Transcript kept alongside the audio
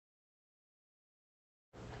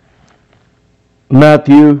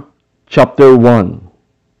Matthew chapter 1.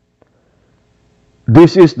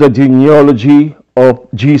 This is the genealogy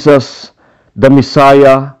of Jesus, the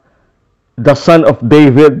Messiah, the son of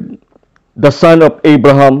David, the son of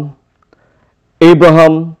Abraham.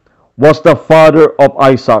 Abraham was the father of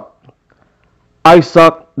Isaac.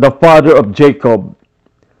 Isaac, the father of Jacob.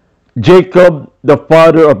 Jacob, the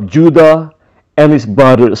father of Judah and his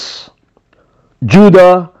brothers.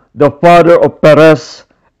 Judah, the father of Perez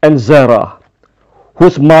and Zerah,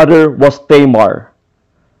 whose mother was Tamar.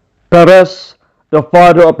 Perez, the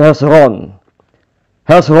father of Hezron.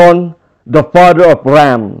 Hezron, the father of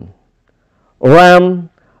Ram. Ram,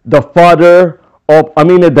 the father of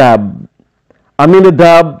Aminadab.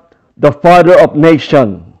 Aminadab, the father of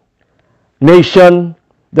Nahshon. Nahshon,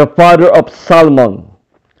 the father of Salmon.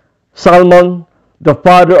 Salmon, the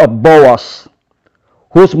father of Boaz,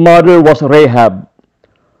 whose mother was Rahab.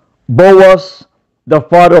 Boaz, the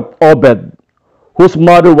father of Obed, whose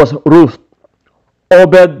mother was Ruth.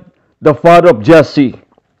 Obed, the father of Jesse,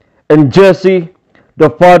 and Jesse, the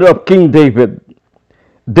father of King David.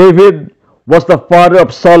 David was the father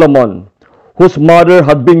of Solomon, whose mother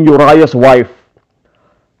had been Uriah's wife.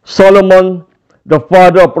 Solomon, the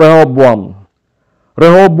father of Rehoboam.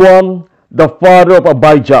 Rehoboam, the father of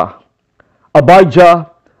Abijah.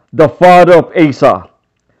 Abijah, the father of Asa.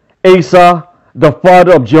 Asa, the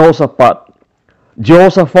father of Jehoshaphat.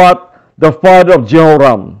 Jehoshaphat, the father of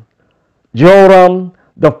Jehoram. Jehoram,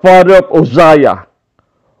 the father of Uzziah.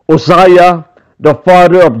 Uzziah, the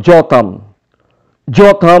father of Jotham.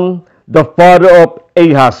 Jotham, the father of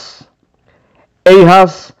Ahaz.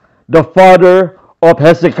 Ahaz, the father of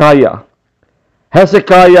Hezekiah.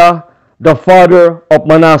 Hezekiah, the father of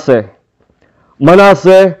Manasseh.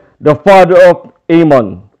 Manasseh, the father of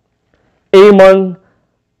Amon. Amon,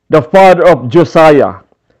 the father of Josiah.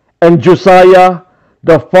 And Josiah,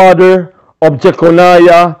 the father of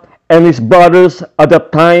Jeconiah and his brothers at the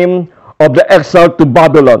time of the exile to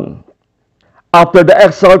Babylon. After the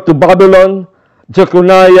exile to Babylon,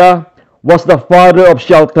 Jeconiah was the father of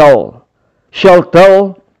Shealtiel.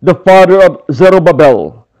 Shealtiel, the father of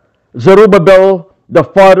Zerubbabel. Zerubbabel, the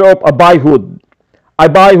father of Abihud.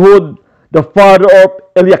 Abihud, the father of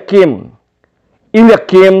Eliakim.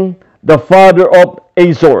 Eliakim, the father of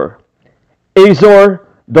Azor. Azor,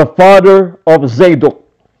 the father of Zadok.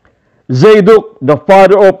 Zadok, the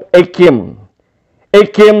father of Achim.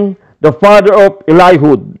 Achim, the father of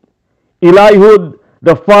Elihud. Elihud,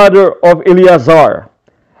 the father of Eleazar.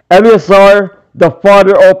 Eleazar, the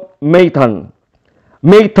father of Matan.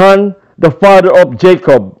 Matan, the father of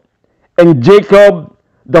Jacob. And Jacob,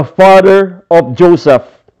 the father of Joseph,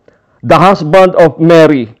 the husband of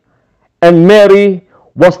Mary. And Mary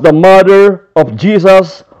was the mother of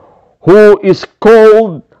Jesus, who is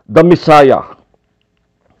called the Messiah.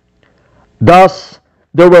 Thus,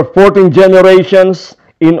 there were 14 generations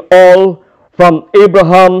in all from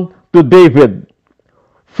Abraham to David,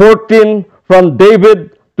 14 from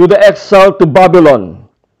David to the exile to Babylon,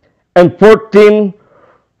 and 14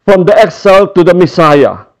 from the exile to the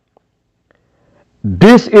Messiah.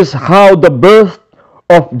 This is how the birth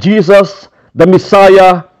of Jesus, the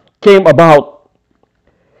Messiah, came about.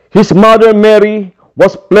 His mother Mary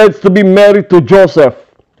was pledged to be married to Joseph,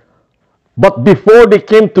 but before they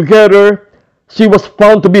came together, she was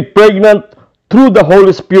found to be pregnant through the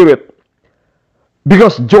Holy Spirit.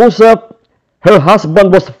 Because Joseph, her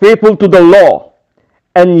husband, was faithful to the law,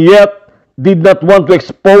 and yet did not want to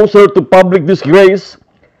expose her to public disgrace,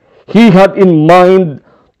 he had in mind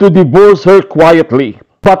to divorce her quietly.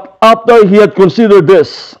 But after he had considered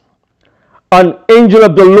this, an angel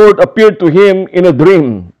of the Lord appeared to him in a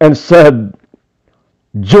dream and said,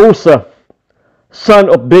 "Joseph, son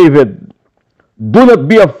of David, do not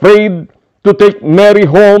be afraid to take Mary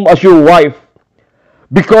home as your wife,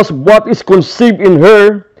 because what is conceived in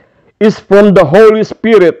her is from the Holy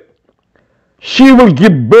Spirit. She will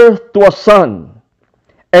give birth to a son,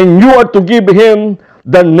 and you are to give him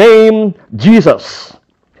the name Jesus,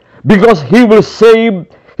 because he will save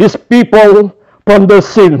his people from their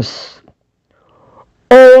sins."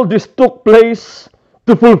 All this took place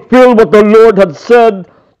to fulfill what the Lord had said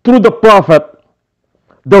through the prophet.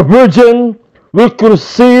 The virgin will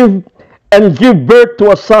conceive and give birth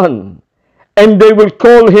to a son, and they will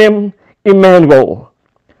call him Emmanuel,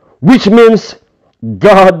 which means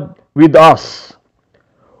God with us.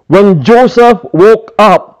 When Joseph woke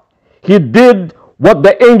up, he did what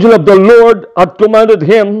the angel of the Lord had commanded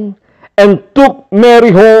him and took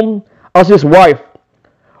Mary home as his wife.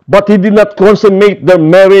 But he did not consummate their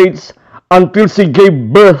marriage until she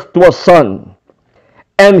gave birth to a son,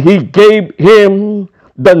 and he gave him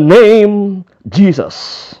the name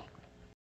Jesus.